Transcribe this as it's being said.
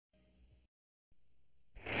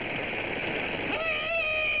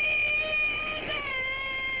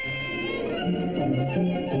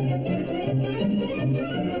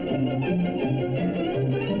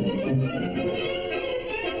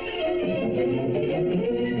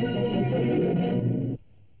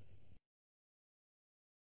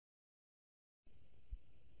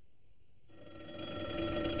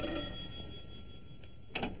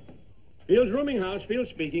Field's rooming house, Field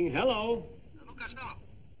speaking. Hello. Lou Costello.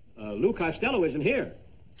 Lou Costello isn't here.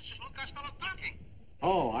 This is Lou Costello talking.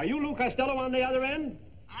 Oh, are you Lou Costello on the other end?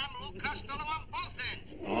 I'm Lou Costello on both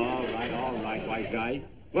ends. All right, wise guy.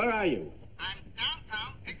 Where are you? I'm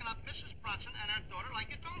downtown picking up Mrs. Bronson and her daughter like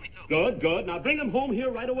you told me to. Good. Now bring them home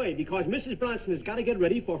here right away because Mrs. Bronson has got to get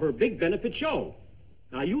ready for her big benefit show.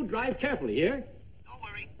 Now you drive carefully here. Don't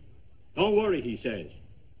worry. Don't worry, he says.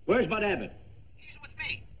 Where's Bud Abbott? He's with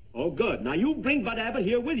me. Oh, good. Now you bring Bud Abbott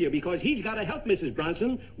here with you because he's got to help Mrs.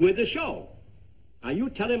 Bronson with the show. Now you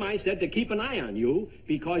tell him I said to keep an eye on you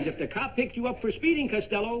because if the cop picks you up for speeding,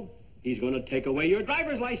 Costello, he's going to take away your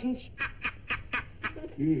driver's license.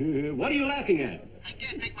 What are you laughing at? I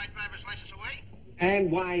can't take my driver's license away.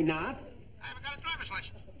 And why not? I haven't got a driver's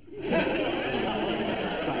license.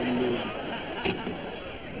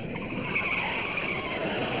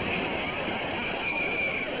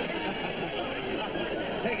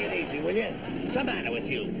 Take it easy, will you? What's the matter with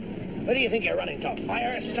you? What do you think you're running to,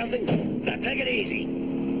 fire or something? Now, take it easy.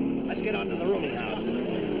 Let's get on to the rooming house.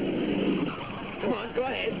 Come on, go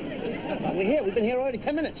ahead. We're here. We've been here already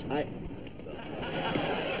 10 minutes. I've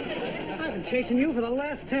been chasing you for the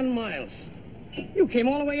last 10 miles. You came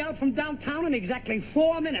all the way out from downtown in exactly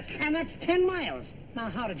 4 minutes, and that's 10 miles.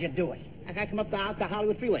 Now, how did you do it? I come up the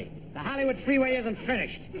Hollywood Freeway. The Hollywood Freeway isn't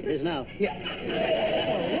finished. It is now. Yeah.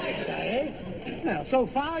 Well, wise guy, eh? Well, so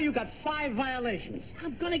far, you got 5 violations.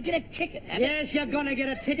 I'm gonna get a ticket, Abbott. Yes, you're gonna get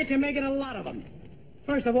a ticket. You're making a lot of them.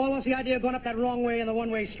 First of all, what's the idea of going up that wrong way in the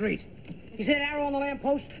one-way street? You see that arrow on the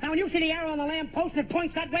lamppost? Now, when you see the arrow on the lamppost and it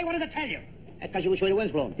points that way, what does it tell you? That tells you which way the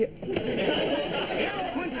wind's blowing. The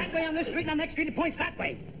arrow points that way on this street, and on the next street it points that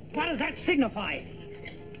way. What does that signify?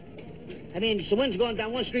 I mean, the wind's going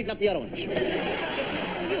down one street and up the other one. You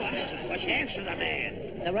answer the question. Answer the man.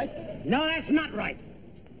 Is that right? No, that's not right.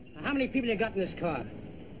 Now, how many people you got in this car?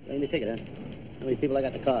 Let me take it, huh? How many people I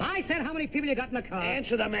got in the car? I said how many people you got in the car.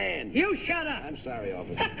 Answer the man. You shut up. I'm sorry,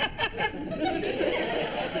 officer.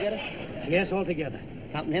 Altogether? Yes, altogether.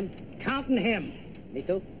 Counting him? Counting him. Me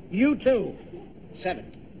too? You too. 7.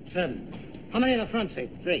 7. How many in the front seat?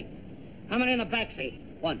 3. How many in the back seat?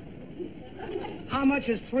 1. How much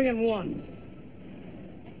is 3 and 1?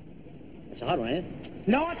 That's a hard one, ain't it?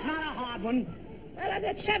 No, it's not a hard one. Well,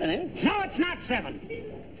 that's 7, eh? No, it's not 7.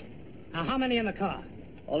 Now, how many in the car?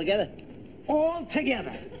 All together? All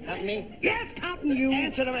together. Counting me? Yes, counting you.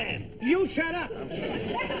 Answer the man. You shut up. I'm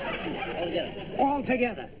sorry. All together? All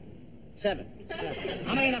together. 7.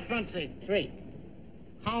 How many in the front seat? 3.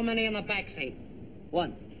 How many in the back seat?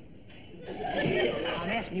 1. I'm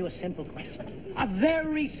asking you a simple question. A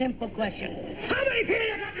very simple question. How many people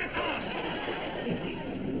you got in the car?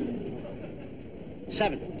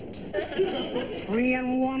 7. 3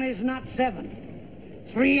 and 1 is not 7.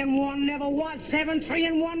 3 and 1 never was 7. 3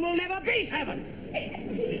 and 1 will never be 7.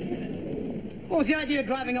 What was the idea of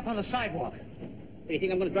driving up on the sidewalk? You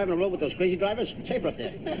think I'm going to drive on the road with those crazy drivers? It's safer up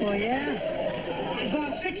there. Oh, yeah? I'm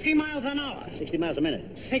going 60 miles an hour. 60 miles a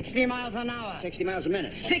minute. 60 miles an hour. 60 miles a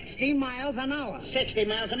minute. 60 miles an hour. 60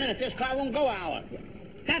 miles a minute. This car won't go an hour.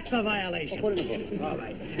 That's the violation. Put it in the book. All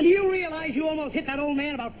right. And do you realize you almost hit that old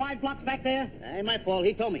man about 5 blocks back there? Ain't my fault.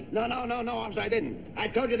 He told me. No, officer, I didn't. I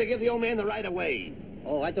told you to give the old man the right of way.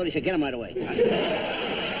 Oh, I thought he said get him right away. Good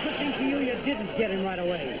thing for you didn't get him right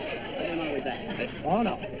away. I get him on the way back. Oh,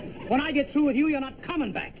 no. When I get through with you, you're not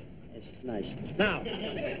coming back. Yes, it's nice. Now,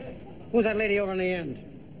 who's that lady over in the end?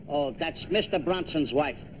 Oh, that's Mr. Bronson's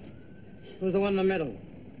wife. Who's the one in the middle?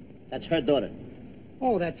 That's her daughter.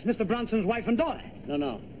 Oh, that's Mr. Bronson's wife and daughter.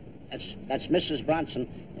 No. That's Mrs. Bronson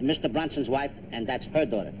and Mr. Bronson's wife, and that's her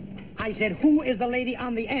daughter. I said, who is the lady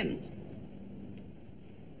on the end?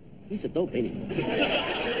 He's a dope, ain't he?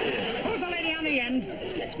 Who's the lady on the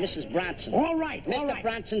end? That's Mrs. Bronson. All right, all Mr. right.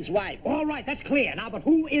 Bronson's wife. All right, that's clear. Now, but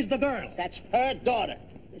who is the girl? That's her daughter.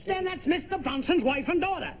 Then that's Mr. Bronson's wife and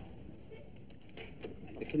daughter.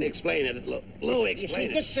 Can you explain it, Lou? You see,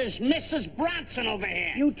 this is Mrs. Bronson over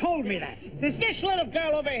here. You told me that. This little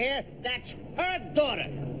girl over here, that's her daughter.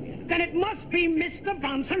 Then it must be Mr.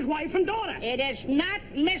 Bronson's wife and daughter. It is not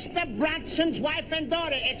Mr. Bronson's wife and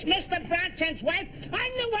daughter. It's Mr. Bronson's wife. I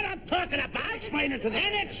know what I'm talking about. Explain it to them.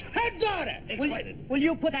 And it's her daughter. Explain it. Will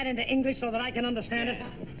you put that into English so that I can understand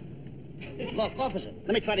it? Look, officer,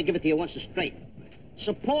 let me try to give it to you once and straight.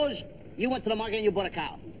 Suppose you went to the market and you bought a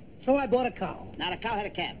cow. So I bought a cow. Now, the cow had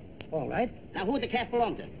a calf. All right. Now, who would the calf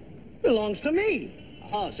belong to? Belongs to me.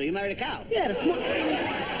 Oh, so you married a cow? Yeah, the small...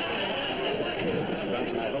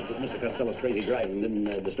 Bronson, I hope that Mr. Costello's crazy driving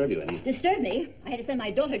didn't disturb you any. Disturb me? I had to send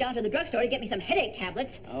my daughter down to the drugstore to get me some headache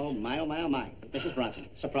tablets. Oh, my. Mrs. Bronson,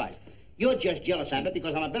 surprised. You're just jealous, Abbott,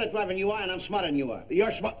 because I'm a better driver than you are, and I'm smarter than you are.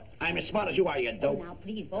 You're smart. I'm as smart as you are, you dope. Oh, now,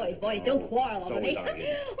 please, boys, don't quarrel over me.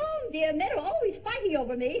 Oh, dear, men are always fighting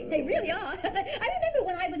over me. They really are. I remember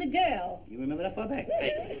when I was a girl. You remember that far back?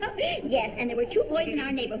 Yes, and there were two boys in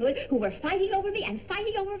our neighborhood who were fighting over me and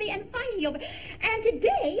fighting over me and fighting over me. And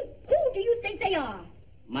today, who do you think they are?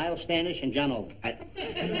 Miles Standish and John Old.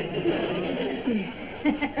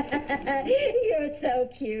 You're so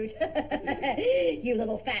cute. You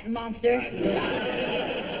little fat monster.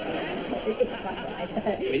 It's quite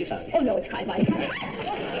right. Really sorry. Oh, no, it's quite right.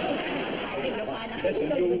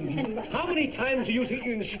 Listen, you. How many times do you think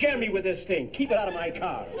you can scare me with this thing? Keep it out of my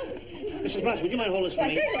car. Mrs. Bronson, would you mind holding this for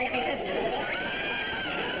me?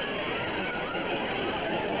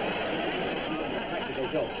 Practice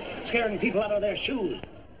those jokes. Scaring people out of their shoes.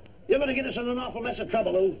 You're going to get us in an awful mess of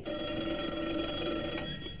trouble, Lou.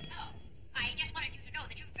 I just wanted you to know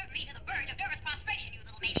that you've driven me to the verge of nervous prostration, you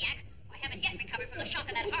little maniac. I haven't yet recovered from the shock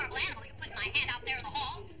of that horrible animal you put in my hand out there in the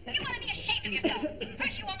hall. You ought to be ashamed of yourself.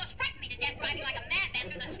 First, you almost frightened me to death driving like a madman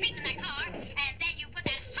through the streets in that car, and then you put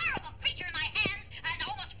that horrible creature in my hands and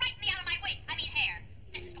almost frightened me out of my hair.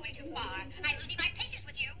 This is going too far. I'm losing my patience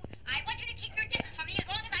with you. I want you to keep your distance from me as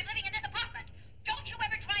long as I'm living in this apartment. Don't you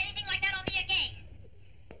ever try anything like that on me again.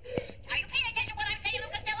 Are you paying attention to what I'm saying, Lou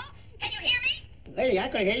Costello? Can you hear me? Lady, I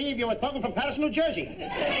could hear you if you were talking from Patterson, New Jersey.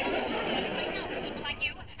 I know people like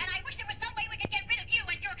you, and I wish there was some way we could get rid of you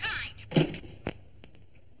and your kind.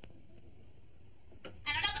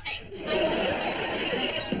 And another thing, I want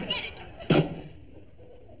you to forget it.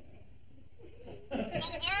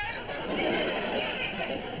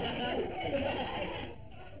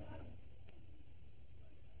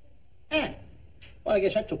 Eh. Well, I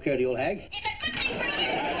guess that took care of the old hag. It's a good thing for you.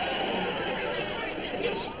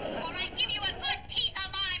 Or I give you a good piece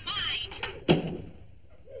of my mind.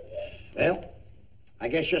 Well, I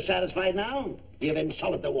guess you're satisfied now? You've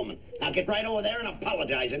insulted the woman. Now get right over there and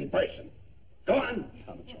apologize in person. Go on.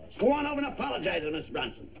 Apologize. Go on over and apologize to Miss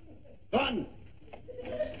Bronson. Go on.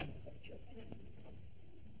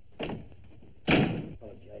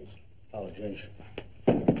 Apologize.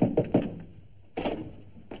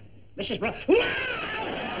 Mrs. Bronson.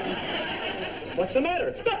 What's the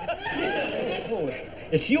matter? Oh,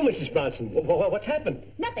 it's you, Mrs. Bronson. What's happened?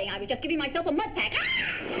 Nothing. I was just giving myself a mud pack.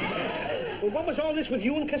 Well, what was all this with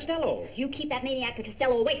you and Costello? You keep that maniac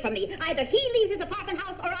Costello away from me. Either he leaves his apartment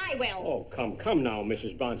house or I will. Oh, come now,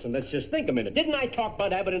 Mrs. Bronson. Let's just think a minute. Didn't I talk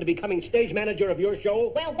Bud Abbott into becoming stage manager of your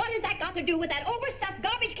show? Well, what has that got to do with that overstuffed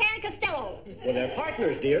garbage can Costello? Well, they're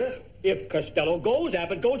partners, dear. If Costello goes,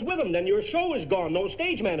 Abbott goes with him. Then your show is gone. No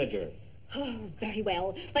stage manager. Oh, very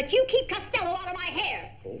well. But you keep Costello out of my hair.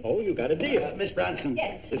 Oh, you got a deal. Miss Bronson.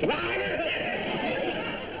 Yes.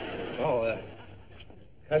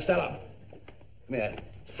 Costello. Come here.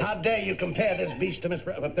 How dare you compare this beast to Miss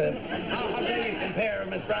how dare you compare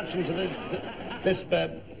Miss Bronson to this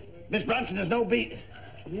Miss Bronson is no beast.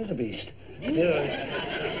 She is a beast.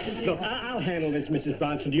 Look, I'll handle this, Mrs.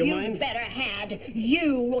 Bronson. Do you mind? You better had.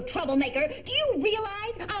 You troublemaker. Do you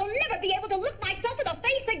realize I'll never be able to look myself in the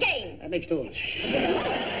face again? That makes two of us.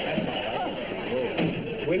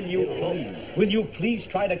 Will you please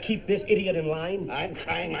try to keep this idiot in line? I'm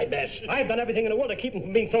trying my best. I've done everything in the world to keep him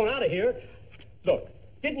from being thrown out of here. Look,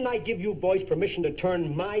 didn't I give you boys permission to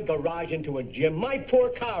turn my garage into a gym? My poor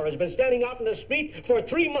car has been standing out in the street for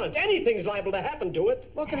 3 months. Anything's liable to happen to it.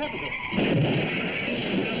 What could happen to it?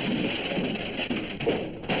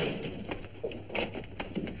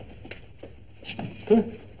 Huh?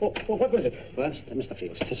 What was it? First, Mr.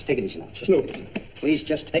 Fields, just take it easy now. Snoopy. Please,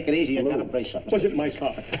 just take it easy. You've got to brace up. Was it my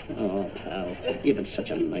car? Oh, pal, you've been such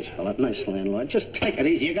a nice fella, nice landlord. Just take it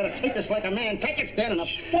easy. You got to take this like a man. Take it standing up.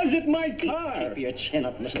 Was it my car? Keep your chin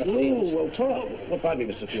up, Mr. Fields. Well, talk. Well, pardon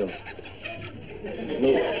me, Mr. Fields.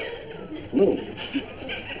 No.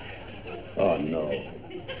 Oh, no.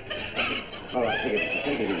 All right,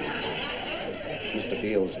 take it easy. Mr.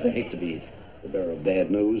 Fields, I hate to be the bearer of bad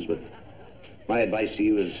news, but my advice to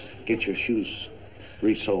you is get your shoes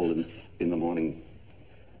resoled in the morning.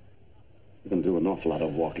 You're going to do an awful lot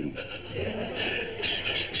of walking.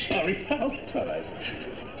 Sorry, pal. It's all right.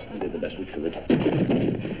 We did the best we could.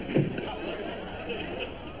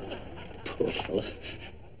 Poor fella.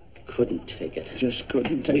 Couldn't take it. Just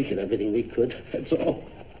couldn't take it. Everything we could. That's all.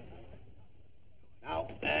 Now,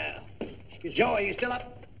 Joey, you still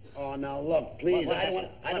up? Oh, now, look, please. I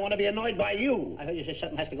don't want to be annoyed by you. I heard you say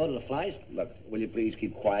something has to go to the flies. Look, will you please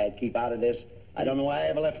keep quiet, keep out of this? I don't know why I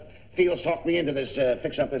ever left Fields talked me into this,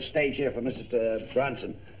 fix up this stage here for Mrs.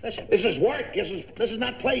 Bronson. Listen. This is work. This is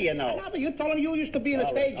not play, you know. No, but you told him you used to be in a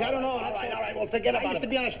stage. I don't know. All right. Well, forget about it. I used to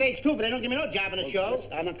be on a stage, too, but they don't give me no job in the show.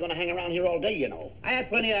 I'm not going to hang around here all day, you know. I had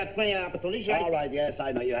plenty of opportunities. All right, yes,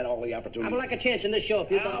 I know you had all the I opportunities. would like a chance in this show if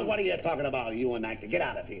you don't. What are you talking about, you and actor? Get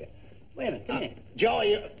out of here. Wait a minute, come here. Joe,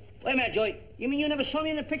 you... Wait a minute, Joey. You mean you never saw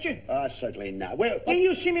me in the picture? Certainly not. Where... Didn't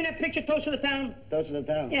you see me in that picture, Toast of the Town? Toast of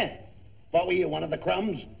the Town? Yeah. What were you, one of the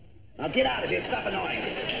crumbs? Now get out of here. Stop annoying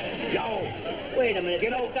me. Joe. Wait a minute.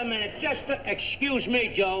 Just a minute. Excuse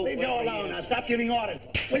me, Joe. Leave Joe alone. Now stop giving orders.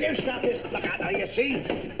 Will you stop this? Look out now, you see?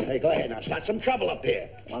 Hey, go ahead now. Start some trouble up here.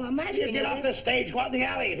 Well, I'm asking you. Get off the stage. Go out in the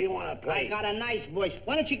alley if you want to play. I got a nice voice.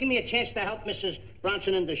 Why don't you give me a chance to help Mrs.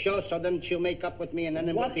 Bronson in the show so then she'll make up with me and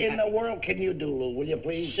then... What in the world can you do, Lou? Will you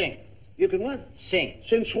please? Sing. You can what? Sing.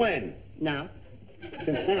 Since when? Now.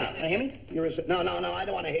 Since now. Can you hear me? No, I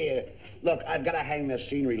don't want to hear you. Look, I've got to hang this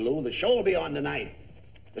scenery, Lou. The show will be on tonight.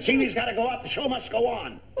 The scenery's got to go up. The show must go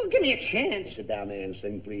on. Well, give me a chance. Sit down there and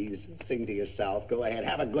sing, please. Sing to yourself. Go ahead.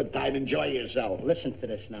 Have a good time. Enjoy yourself. Listen to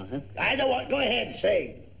this now, huh? I don't want... Go ahead.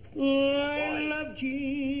 Sing. I love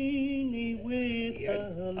Jeannie with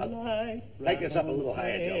a light. Take this up a little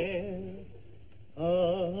higher,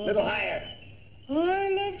 Joe. Little higher. I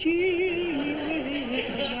love Jeannie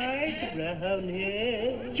with a light brown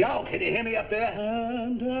hair. Joe, can you hear me up there?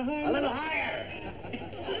 And a little higher.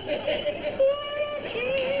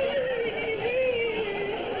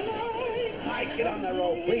 Mike, get on the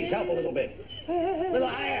road. Please help a little bit. A little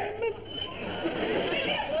higher.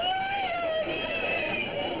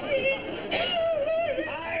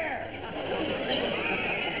 Higher.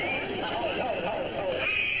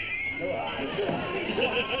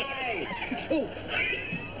 Hold.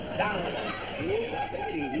 Down.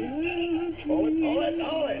 Hold it.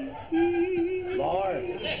 Floor.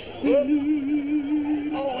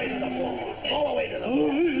 All the way to the floor. All the way to the floor.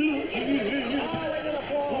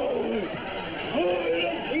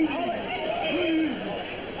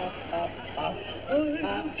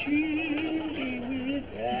 Up.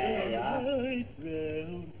 There you are.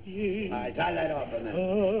 All right, tie that off on that.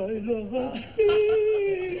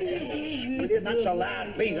 Not so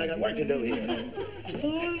loud, please. I got work to do here.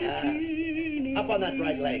 Up on that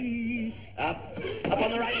right leg. Up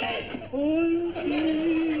on the right leg.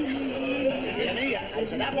 I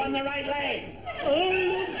said up on the right leg.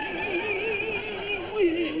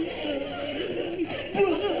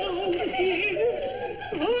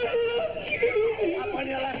 Up on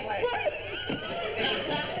your left leg.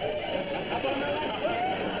 Up on the left leg.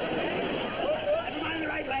 Never mind the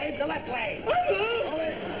right leg, the left leg.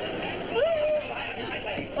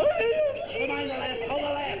 Mind the left, hold the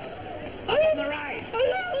left. Up on the right. Hold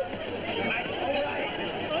the right.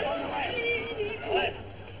 Up on the left.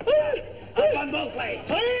 Up on both legs.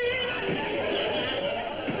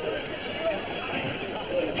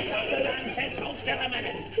 Stop the nonsense. Hold still a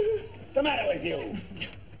minute. What's the matter with you?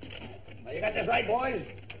 Well, you got this right, boys?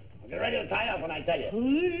 I'll get ready to tie up when I tell you.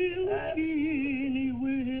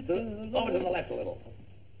 Over to the left a little.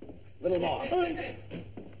 A little more.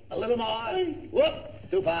 A little more. Whoop.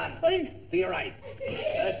 Too far. To your right.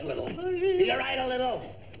 Just a little. To your right a little.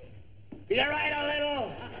 To your right a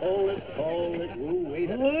little. Hold it. Ooh, wait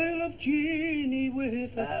a minute. I love Jeannie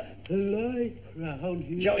with a light crown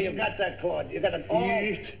here. Joe, you've got that cord. You've got it all...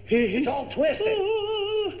 It's all twisted.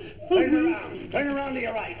 Turn around. Turn around to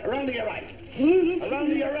your right. Around to your right. Around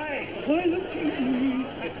to your right. I love Jeannie.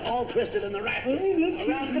 It's all twisted in the rack.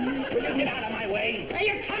 Around. Will you get out of my way? Hey,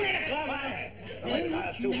 you come here, come on. Wait,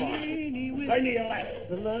 that's too far. Turn to your left.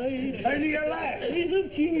 Turn to your left. I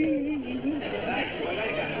love Jeannie.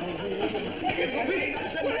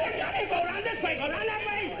 Go around this way. Go around that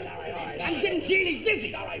way. I'm getting Jeannie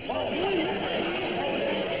dizzy. All right, fall.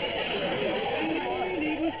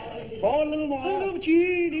 Fall a little more. I love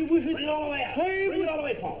Jeannie with Bring it all the way up. Bring it all the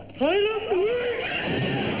way forward. I love her.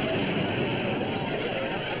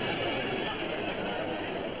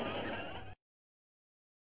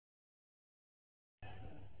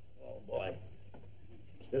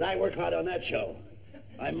 Did I work hard on that show?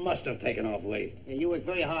 I must have taken off weight. Yeah, you worked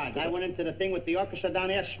very hard. I went into the thing with the orchestra down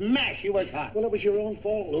there. Smash! You worked hard. Well, it was your own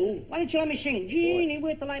fault, Lou. Why didn't you let me sing? Jeannie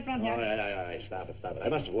with the light brown hair. All right. Stop it. I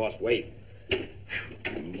must have lost weight.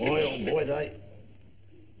 Boy, oh boy, did I...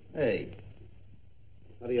 Hey,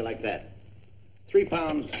 how do you like that? 3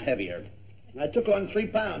 pounds heavier. I took on 3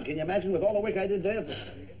 pounds. Can you imagine with all the work I did there?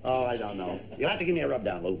 Oh, I don't know. You'll have to give me a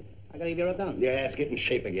rubdown, Lou. I gotta give you a rubdown. Yeah, it's getting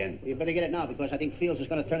shape again. Well, you better get it now because I think Fields is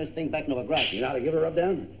gonna turn this thing back into a garage. You know how to give a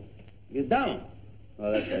rubdown? Get down. Oh,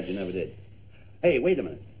 that's right. You never did. Hey, wait a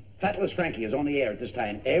minute. Fatless Frankie is on the air at this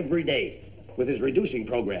time every day. with his reducing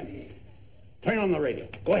program. Turn on the radio.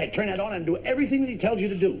 Go ahead, turn that on and do everything that he tells you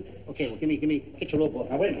to do. Okay, well, get your rope off.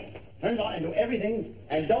 Now, wait a minute. Turn it on and do everything,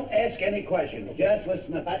 and don't ask any questions. Just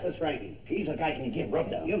listen to Fatless Frankie. He's a guy who can give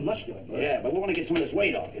rubdown. You must do it, Bert. Yeah, but we want to get some of this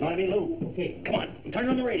weight off. You know what I mean, Lou? Okay. Come on, turn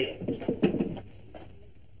on the radio.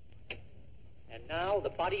 And now, the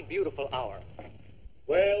Body Beautiful Hour.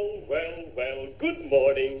 Well, well, well, good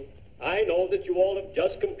morning. I know that you all have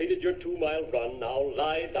just completed your 2-mile run. Now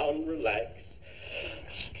lie down, relax.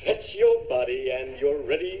 Stretch your body and you're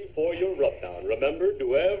ready for your rubdown. Remember,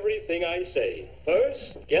 do everything I say.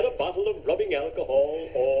 First, get a bottle of rubbing alcohol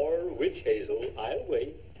or witch hazel. I'll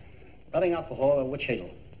wait. Rubbing alcohol or witch hazel?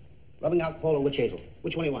 Rubbing alcohol or witch hazel?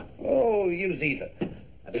 Which one do you want? Oh, use either.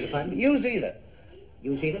 I beg your pardon? Use either.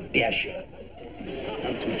 Use either? Yeah, sure.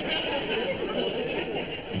 I'm too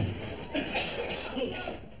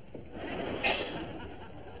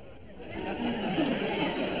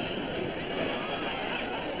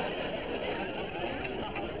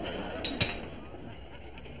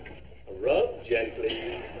Rub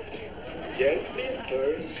gently. Gently at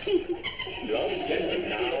first. Rub gently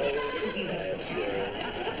now. That's good.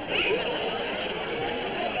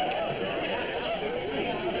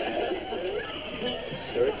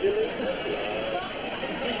 Circulate the blood.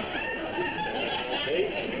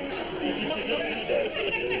 Make you sleep.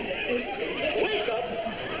 Wake up!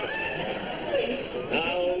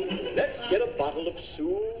 Now, let's get a bottle of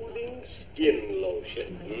soothing skin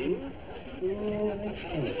lotion. I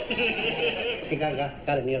think I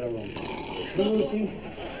got it in the other room.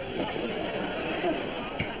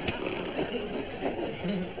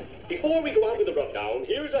 Before we go on with the rubdown,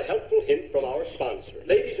 here's a helpful hint from our sponsor.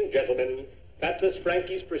 Ladies and gentlemen, Fatless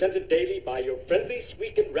Frankie's presented daily by your friendly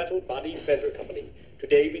Squeak and Rattle Body Fender Company.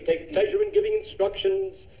 Today we take pleasure in giving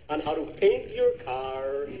instructions on how to paint your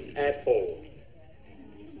car at home.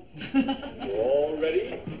 You all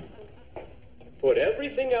ready? Put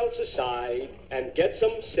everything else aside and get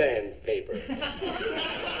some sandpaper.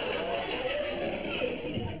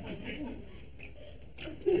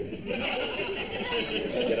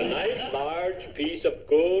 Get a nice large piece of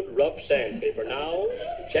good rough sandpaper. Now,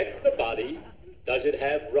 check the body. Does it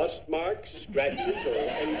have rust marks, scratches, or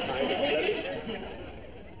any kind of blemishes?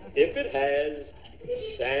 If it has,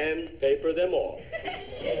 sandpaper them off.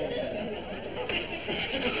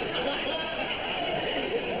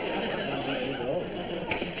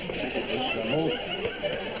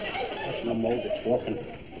 That's no mold. It's walking.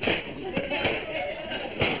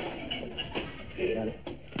 Got it.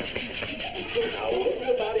 Now look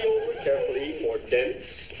the body over carefully for dents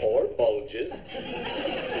or bulges.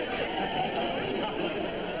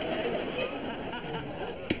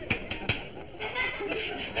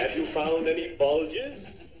 Have you found any bulges?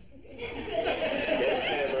 Get a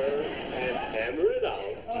hammer and hammer it out.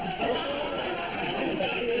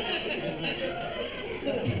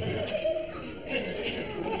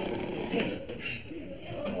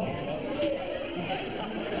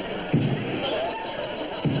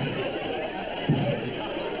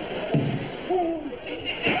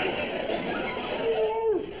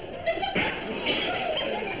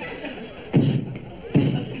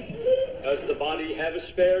 Does the body have a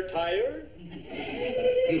spare tire?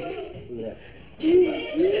 Look at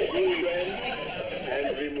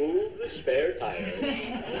And remove the spare tire.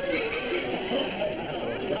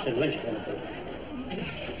 that. What's the wrench going to do?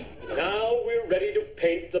 Now we're ready to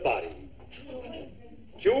paint the body.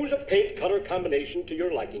 Choose a paint color combination to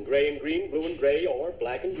your liking. Gray and green, blue and gray, or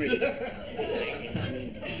black and green.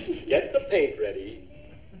 Get the paint ready.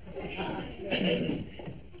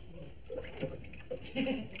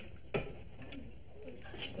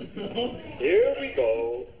 Here we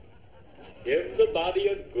go. Give the body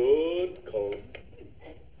a good coat.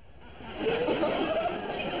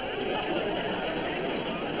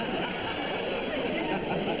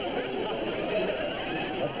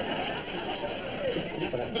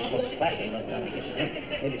 Put plastic on top of this.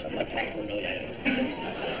 Maybe some mechanic will do that.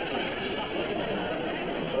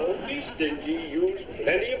 Don't be stingy. Use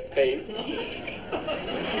plenty of paint.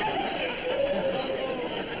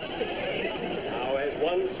 Now, as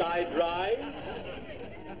one side dries,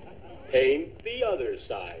 paint the other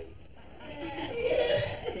side.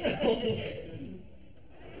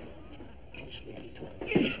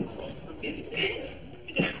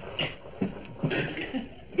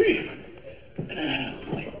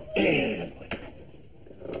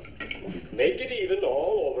 Make it even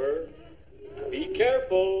all over. Be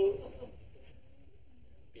careful.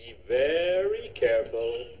 Be very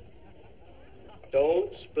careful.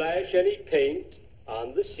 Don't splash any paint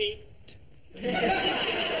on the seat.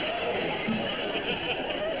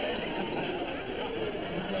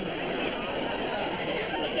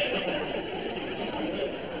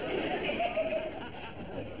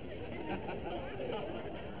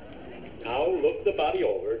 look the body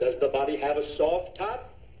over, does the body have a soft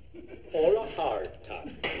top or a hard top?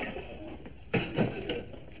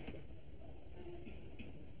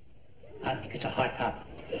 I think it's a hard top.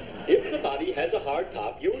 If the body has a hard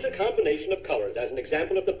top, use a combination of colors. As an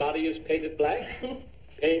example, if the body is painted black,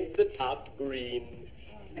 paint the top green.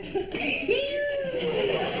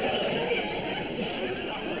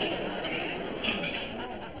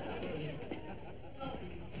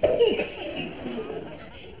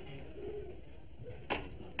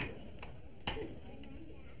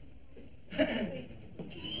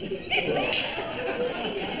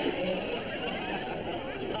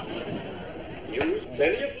 Use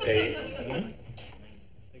plenty of paint.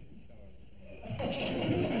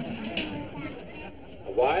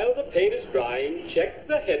 While the paint is drying, check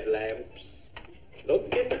the headlamps.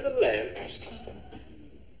 Look into the lamps.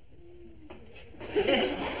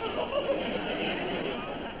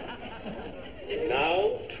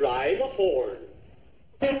 Now try the horn.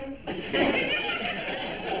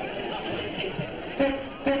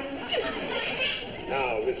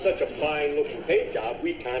 Now, with such a fine-looking paint job,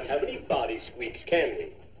 we can't have any body squeaks, can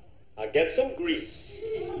we? Now get some grease.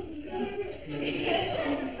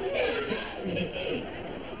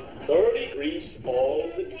 Thoroughly grease all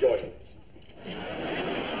the joints.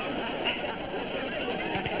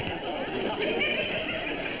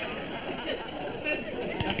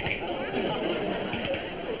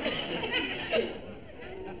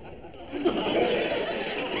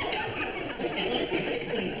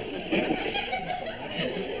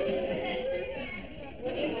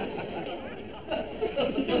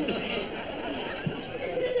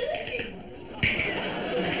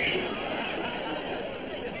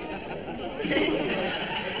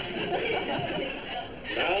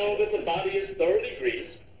 Now that the body is thoroughly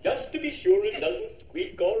greased, just to be sure it doesn't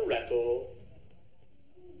squeak or rattle,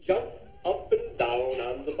 jump up and down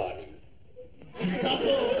on the body.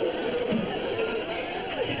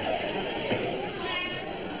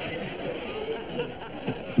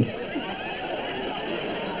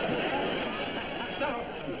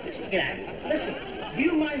 Yeah. Listen, do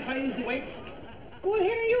you mind if I use the weights? Go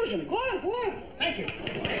ahead and use them. Go on, go on. Thank you.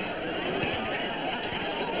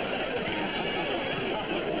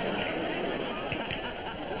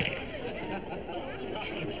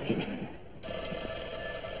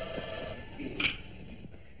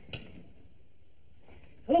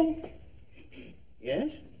 Hello?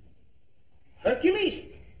 Yes? Hercules?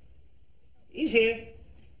 He's here.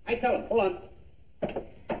 I tell him. Hold on.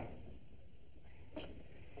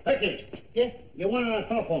 Hercules. Yes? You want on a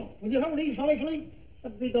telephone. Will you hold these for me, please?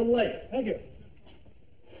 That'd be the way. Thank you.